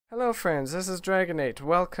Hello friends, this is DragoNate.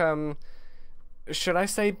 Welcome, should I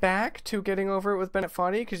say back to Getting Over It with Bennett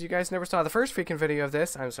Foddy, because you guys never saw the first freaking video of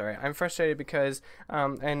this. I'm sorry, I'm frustrated because,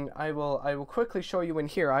 and I will quickly show you in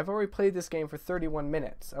here. I've already played this game for 31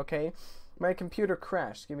 minutes, okay? My computer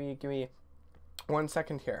crashed. Give me 1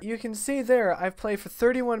 second here. You can see there, I've played for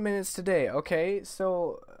 31 minutes today, okay?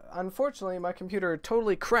 So, unfortunately, my computer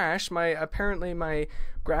totally crashed. Apparently my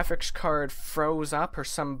graphics card froze up or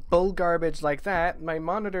some bull garbage like that. My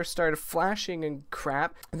monitor started flashing and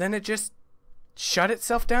crap. And then it just shut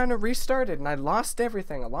itself down and restarted, and I lost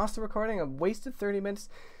everything. I lost the recording. I wasted 30 minutes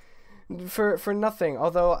for nothing.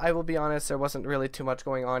 Although, I will be honest, there wasn't really too much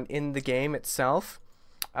going on in the game itself.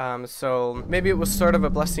 So maybe it was sort of a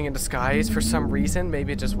blessing in disguise for some reason.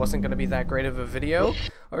 Maybe it just wasn't going to be that great of a video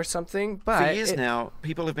or something. But for years now,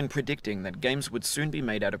 people have been predicting that games would soon be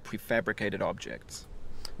made out of prefabricated objects.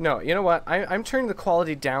 No, you know what? I'm turning the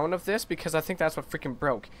quality down of this because I think that's what freaking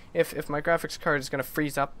broke. If my graphics card is going to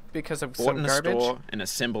freeze up because of some garbage... Bought in a store and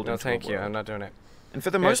assembled into a thank you. world. I'm not doing it. And for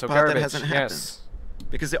the most part, that hasn't happened. Yes.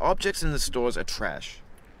 Because the objects in the stores are trash.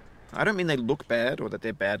 I don't mean they look bad or that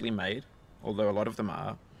they're badly made, although a lot of them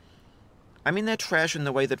are. I mean they're trash in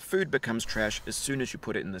the way that food becomes trash as soon as you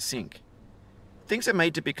put it in the sink. Things are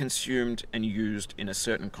made to be consumed and used in a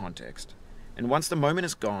certain context, and once the moment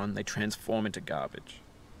is gone, they transform into garbage.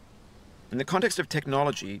 In the context of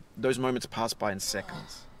technology, those moments pass by in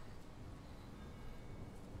seconds.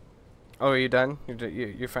 Oh, are you done?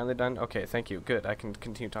 You're finally done? Okay, thank you. Good, I can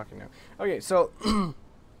continue talking now. Okay, so...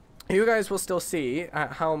 you guys will still see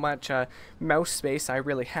how much mouse space I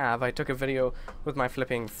really have. I took a video with my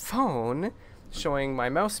flipping phone showing my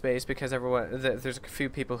mouse space because there's a few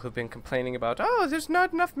people who've been complaining about, oh, there's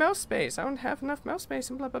not enough mouse space. I don't have enough mouse space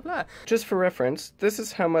and blah, blah, blah. Just for reference, this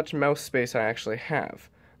is how much mouse space I actually have,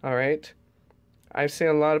 all right? I've seen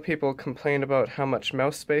a lot of people complain about how much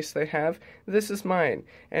mouse space they have. This is mine.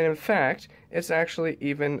 And in fact, it's actually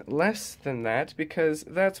even less than that because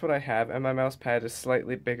that's what I have and my mouse pad is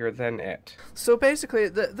slightly bigger than it. So basically,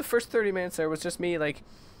 the first 30 minutes there was just me, like,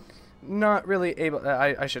 not really able...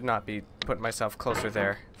 I should not be putting myself closer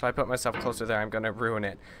there. If I put myself closer there, I'm going to ruin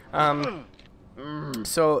it.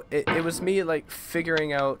 So it was me, like,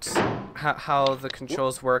 figuring out how the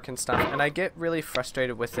controls work and stuff. And I get really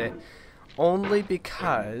frustrated with it. Only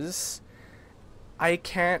because I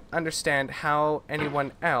can't understand how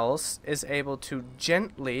anyone else is able to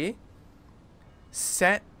gently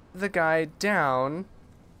set the guy down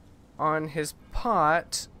on his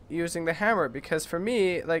pot using the hammer. Because for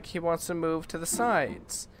me, like, he wants to move to the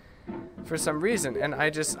sides for some reason, and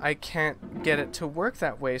I can't get it to work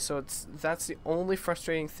that way. So that's the only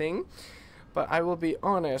frustrating thing. But I will be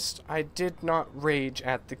honest, I did not rage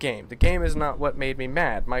at the game. The game is not what made me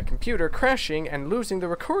mad. My computer crashing and losing the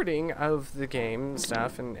recording of the game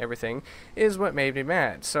stuff and everything is what made me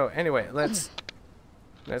mad. So anyway, let's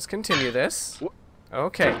continue this.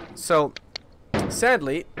 Okay, so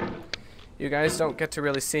sadly, you guys don't get to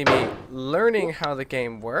really see me learning how the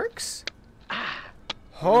game works.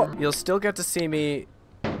 Oh, you'll still get to see me.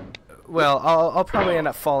 Well, I'll probably end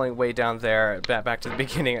up falling way down there, back to the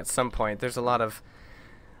beginning at some point. There's a lot of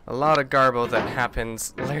garble that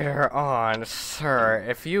happens later on. Sir,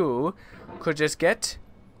 if you could just get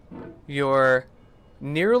your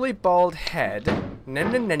nearly bald head...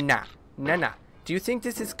 Na. Do you think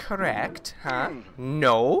this is correct, huh?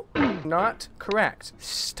 No, not correct.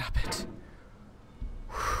 Stop it.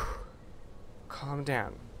 Calm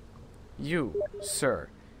down. You, sir,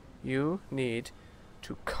 you need...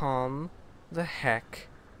 to calm the heck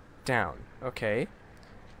down, okay?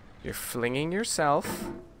 You're flinging yourself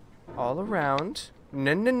all around.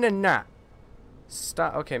 Na.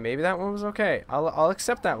 Stop. Okay, maybe that one was okay. I'll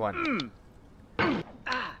accept that one.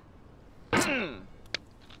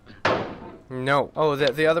 No. Oh,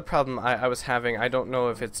 the other problem I was having, I don't know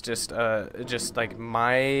if it's just like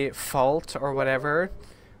my fault or whatever,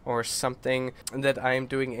 or something that I am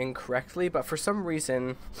doing incorrectly, but for some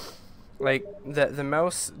reason, like, the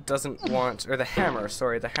mouse doesn't want, or the hammer,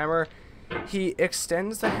 sorry, the hammer, he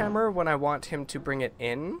extends the hammer when I want him to bring it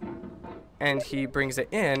in, and he brings it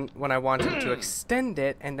in when I want him to extend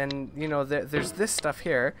it, and then, you know, there's this stuff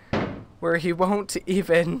here, where he won't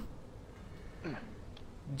even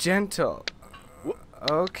gentle.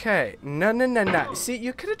 Okay, no. See,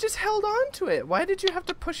 you could have just held on to it. Why did you have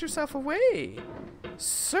to push yourself away?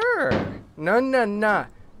 Sir, no.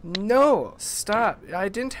 No, stop. I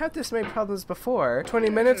didn't have this many problems before. 20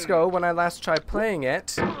 minutes ago when I last tried playing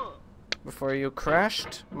it, before you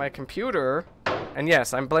crashed my computer. And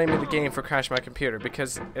yes, I'm blaming the game for crashing my computer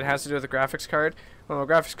because it has to do with the graphics card. Well, my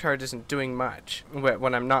graphics card isn't doing much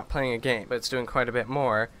when I'm not playing a game, but it's doing quite a bit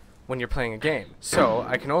more when you're playing a game. So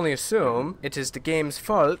I can only assume it is the game's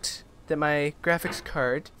fault that my graphics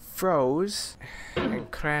card froze and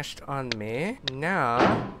crashed on me.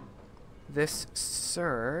 Now, this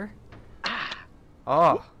sir...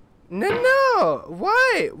 Oh. No!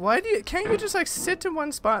 Why? Why do you... Can't you just, like, sit in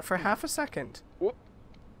one spot for half a second?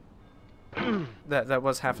 That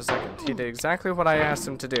was half a second. He did exactly what I asked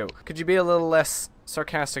him to do. Could you be a little less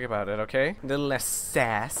sarcastic about it, okay? A little less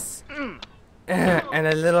sass. And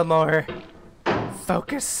a little more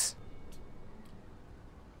focus.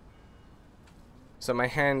 So my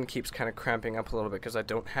hand keeps kind of cramping up a little bit because I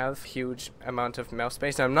don't have huge amount of mouse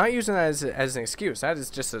space. And I'm not using that as an excuse. That is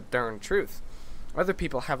just a darn truth. Other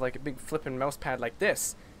people have like a big flippin' mouse pad like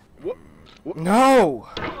this. No!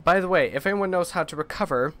 By the way, if anyone knows how to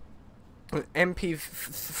recover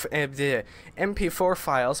MP4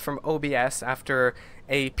 files from OBS after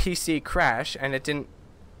a PC crash and it didn't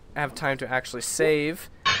have time to actually save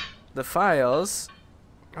the files.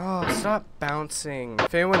 Oh, stop bouncing.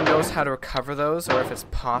 If anyone knows how to recover those or if it's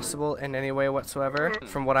possible in any way whatsoever,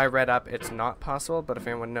 from what I read up, it's not possible, but if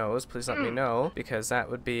anyone knows, please let me know, because that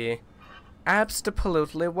would be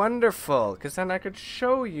absolutely wonderful, because then I could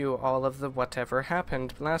show you all of the whatever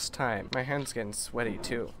happened last time. My hand's getting sweaty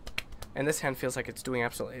too. And this hand feels like it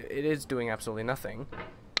is doing absolutely nothing.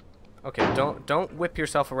 Okay, don't whip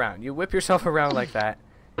yourself around. You whip yourself around like that,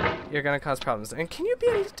 you're gonna cause problems. And can you be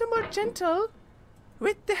a little more gentle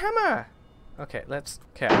with the hammer? Okay,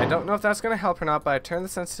 I don't know if that's gonna help or not, but I turned the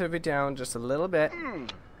sensitivity down just a little bit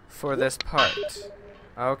for this part.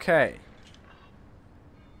 Okay.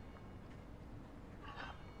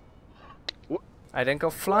 I didn't go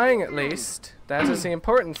flying at least. That is the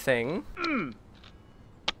important thing.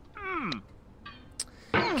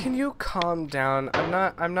 Can you calm down?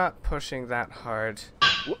 I'm not pushing that hard.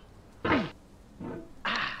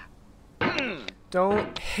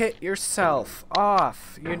 Don't hit yourself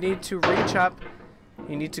off. You need to reach up.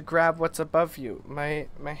 You need to grab what's above you. My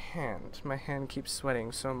hand keeps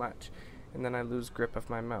sweating so much. And then I lose grip of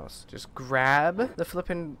my mouse. Just grab the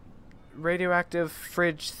flippin' radioactive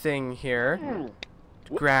fridge thing here.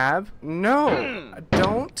 Grab. No!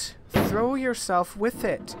 Don't throw yourself with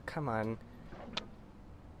it. Come on.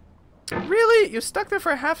 Really? You stuck there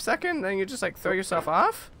for a half second, then you just like throw yourself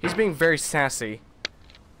off? He's being very sassy.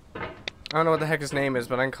 I don't know what the heck his name is,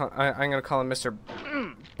 but I'm gonna call him Mr.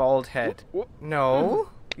 Baldhead. No,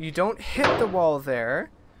 you don't hit the wall there.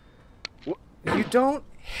 You don't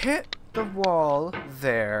hit the wall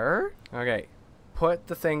there. Okay, put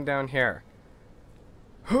the thing down here.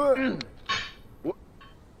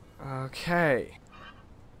 Okay.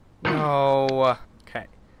 No. Okay.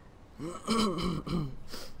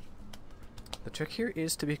 The trick here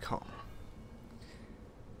is to be calm.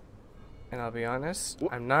 And I'll be honest,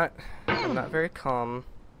 I'm not very calm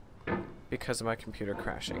because of my computer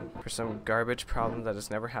crashing for some garbage problem that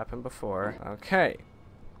has never happened before. Okay.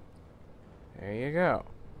 There you go.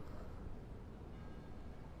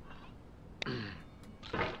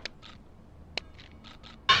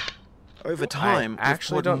 Over time, I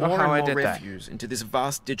actually we've don't poured know more how and I more did that. refuse into this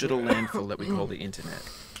vast digital landfill that we call the internet.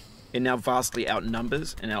 It now vastly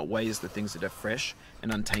outnumbers and outweighs the things that are fresh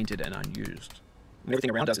and untainted and unused. When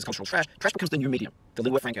everything around us is cultural trash, trash becomes the new medium, the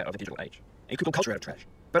lingua franca of the digital age. And you can pull culture out of trash.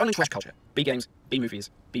 But only trash culture. B games, B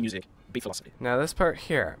movies, B music, B philosophy. Now this part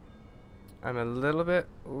here, I'm a little bit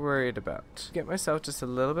worried about. Get myself just a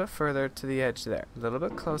little bit further to the edge there. A little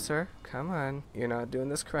bit closer. Come on. You're not doing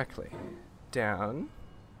this correctly. Down.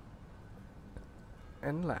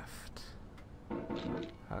 And left.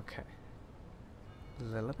 Okay. A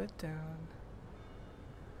little bit down.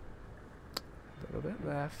 A little bit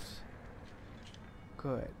left.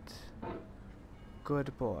 Good.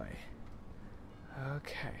 Good boy.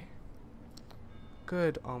 Okay.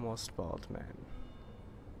 Good almost bald man.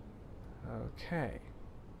 Okay.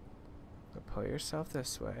 So pull yourself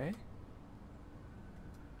this way.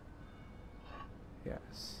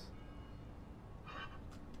 Yes.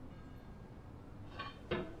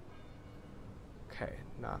 Okay,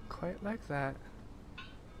 not quite like that.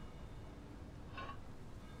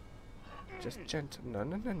 Just gentle. No,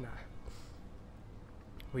 no, no, no.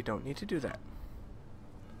 We don't need to do that.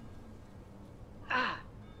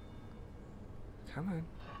 Come on.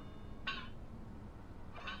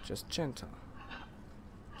 Just gentle.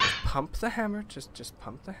 Just pump the hammer. Just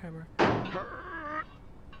pump the hammer.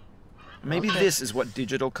 Maybe this is what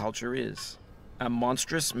digital culture is. A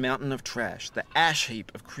monstrous mountain of trash, the ash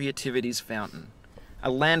heap of creativity's fountain. A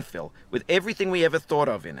landfill with everything we ever thought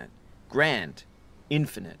of in it. Grand,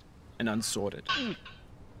 infinite, and unsorted.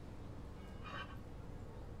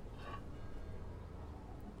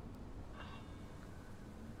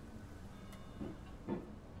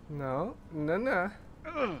 No. No, no.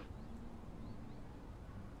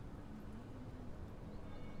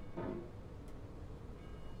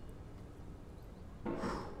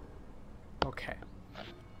 Okay.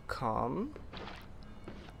 Calm.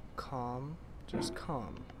 Calm. Just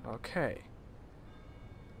calm. Okay.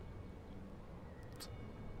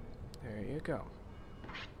 There you go.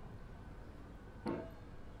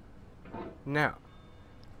 Now,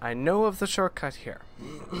 I know of the shortcut here.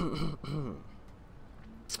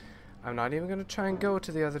 I'm not even going to try and go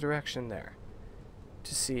to the other direction there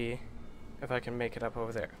to see if I can make it up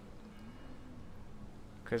over there.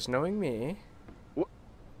 Because knowing me,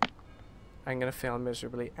 I'm going to fail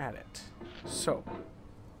miserably at it. So,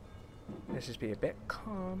 let's just be a bit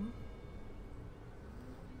calm.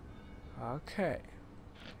 Okay.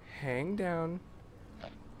 Hang down.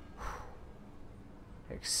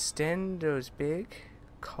 Extend those big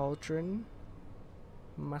cauldron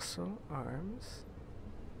muscle arms.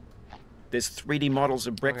 There's 3D models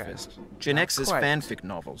of breakfast. Gen Not X's quite. fanfic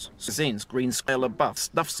novels. Zines, Green Scalar Buff,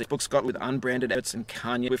 Stuff books got with unbranded edits and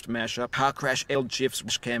Kanye Swift mashup, car crash L GIFs,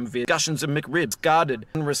 wishcam vid, discussions of McRibs, guarded,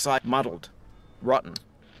 unrecycled, muddled, rotten,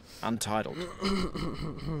 untitled.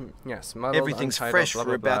 Yes, muddled, Everything's untitled, fresh blah, for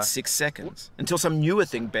blah, about blah. 6 seconds, until some newer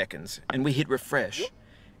thing beckons, and we hit refresh.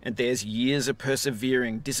 And there's years of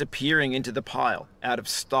persevering, disappearing into the pile, out of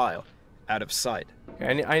style, out of sight.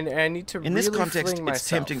 I need to In really this context, fling it's myself.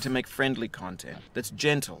 tempting to make friendly content that's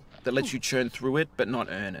gentle, that lets you churn through it but not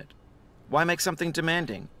earn it. Why make something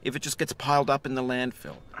demanding if it just gets piled up in the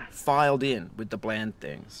landfill, filed in with the bland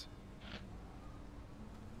things?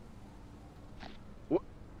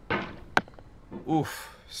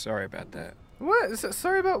 Oof, sorry about that. What?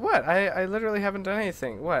 Sorry about what? I literally haven't done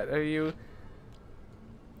anything. What? Are you...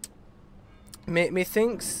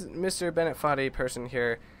 Methinks Mr. Bennett Foddy person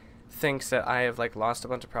here thinks that I have, like, lost a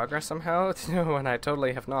bunch of progress somehow, when I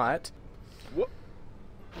totally have not.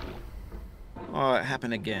 Oh, it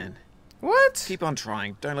happened again. What? Keep on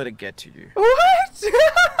trying, don't let it get to you. What?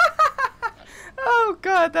 Oh,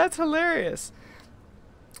 God, that's hilarious.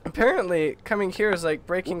 Apparently, coming here is like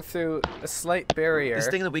breaking through a slight barrier. This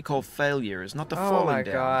thing that we call failure is not the Oh falling my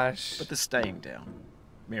down, gosh. but the staying down.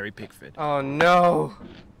 Mary Pickford. Oh no!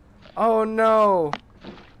 Oh no!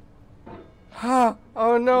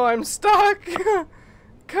 Oh no, I'm stuck!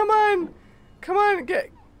 Come on! Come on, get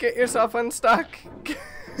yourself unstuck!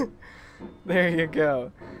 There you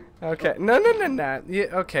go. Okay, no.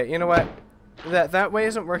 Okay, you know what? That way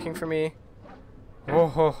isn't working for me.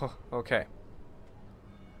 Oh, okay.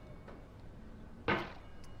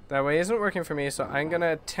 That way isn't working for me, so I'm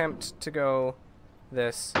gonna attempt to go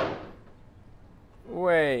this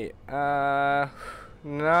way. Not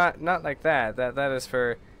like that. That is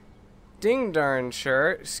for ding darn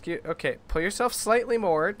sure. Okay, pull yourself slightly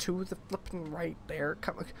more to the flipping right there.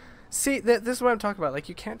 Come on. See, this is what I'm talking about. Like,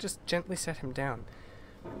 you can't just gently set him down.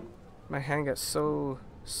 My hand got so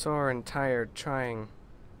sore and tired trying.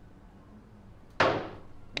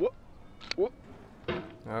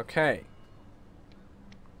 Okay.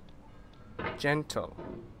 Gentle.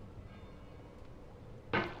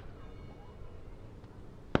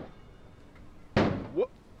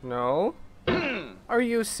 No? Are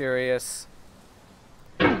you serious?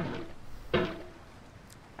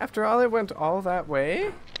 After all, it went all that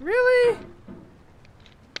way? Really?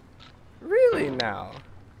 Really now?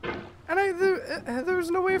 And there was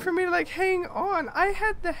no way for me to, like, hang on. I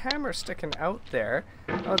had the hammer sticking out there.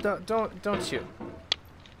 Oh, don't you?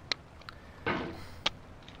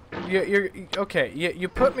 You're okay. You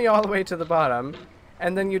put me all the way to the bottom,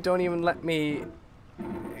 and then you don't even let me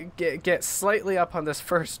get slightly up on this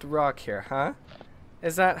first rock here, huh?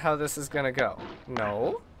 Is that how this is gonna go?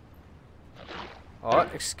 No. Oh,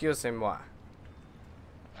 excusez-moi.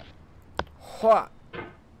 Hua.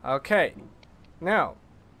 Okay. Now.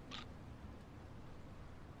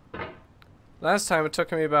 Last time it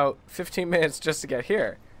took me about 15 minutes just to get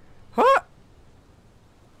here. Huh?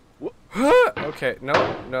 Huh? Okay, no.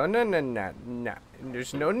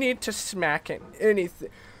 There's no need to smack at anything.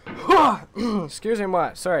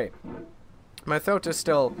 Excusez-moi. Sorry. My throat is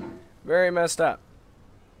still very messed up.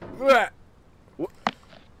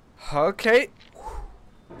 Okay.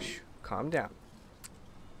 Calm down.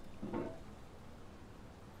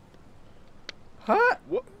 Huh?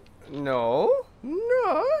 No.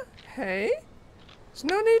 Hey. There's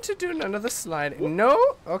no need to do none of the sliding. No?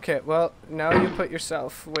 Okay, well, now you put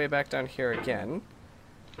yourself way back down here again.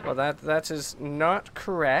 Well, that is not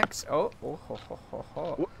correct. Oh,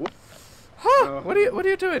 ho. Huh? What are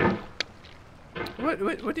you doing?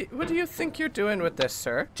 What do you think you're doing with this,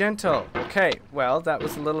 sir? Gentle. Okay, well, that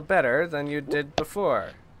was a little better than you did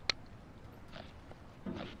before.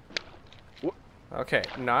 Okay,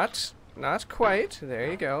 not quite.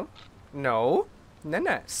 There you go. No.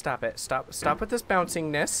 No. Stop it. Stop with this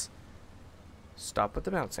bouncingness. Stop with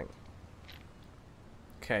the bouncing.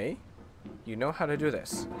 Okay. You know how to do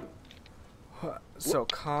this. So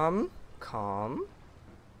calm.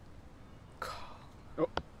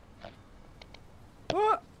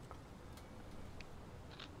 What?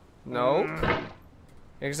 No.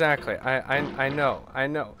 Exactly. I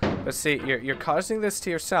know. But see, you're causing this to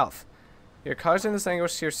yourself. You're causing this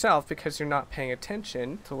anguish to yourself because you're not paying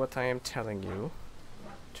attention to what I am telling you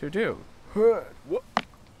to do.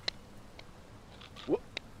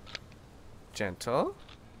 Gentle.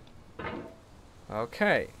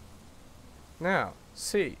 Okay. Now,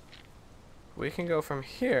 see. We can go from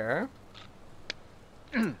here.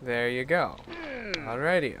 There you go.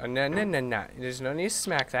 Alrighty. Oh, no. There's no need to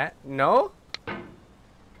smack that. No?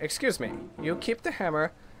 Excuse me. You keep the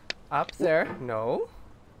hammer up there. No.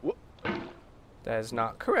 That is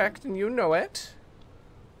not correct, and you know it.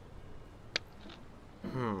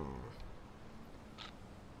 No.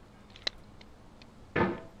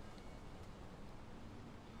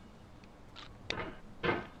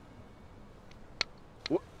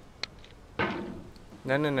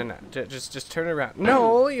 Just turn around.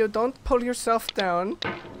 No, you don't pull yourself down.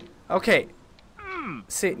 Okay.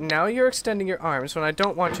 See, now you're extending your arms when I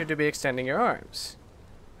don't want you to be extending your arms.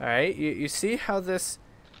 Alright, you see how this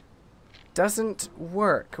doesn't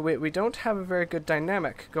work. We don't have a very good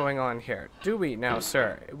dynamic going on here, do we now,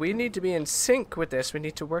 sir? We need to be in sync with this. We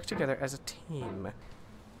need to work together as a team.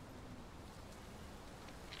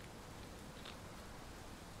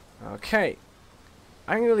 Okay.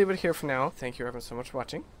 I'm going to leave it here for now. Thank you everyone so much for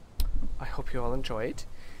watching. I hope you all enjoyed.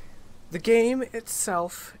 The game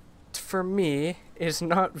itself, for me, is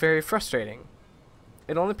not very frustrating.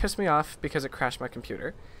 It only pissed me off because it crashed my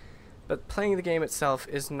computer. But playing the game itself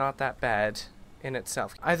is not that bad in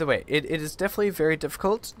itself. Either way, it is definitely very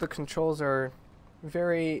difficult. The controls are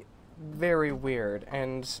very, very weird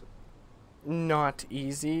and not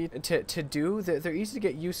easy to do. They're easy to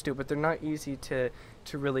get used to, but they're not easy to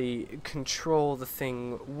really control the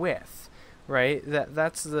thing with, right?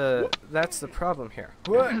 That's the problem here.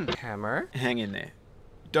 Hammer. Hang in there.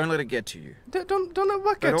 Don't let it get to you. Don't let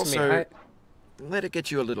what get to me. Let it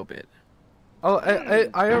get you a little bit. Oh,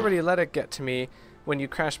 I already let it get to me when you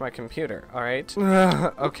crashed my computer, alright?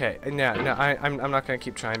 Okay, no, I'm not gonna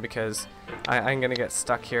keep trying because I'm gonna get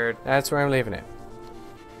stuck here. That's where I'm leaving it.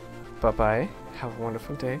 Bye-bye, have a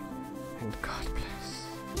wonderful day, and God bless.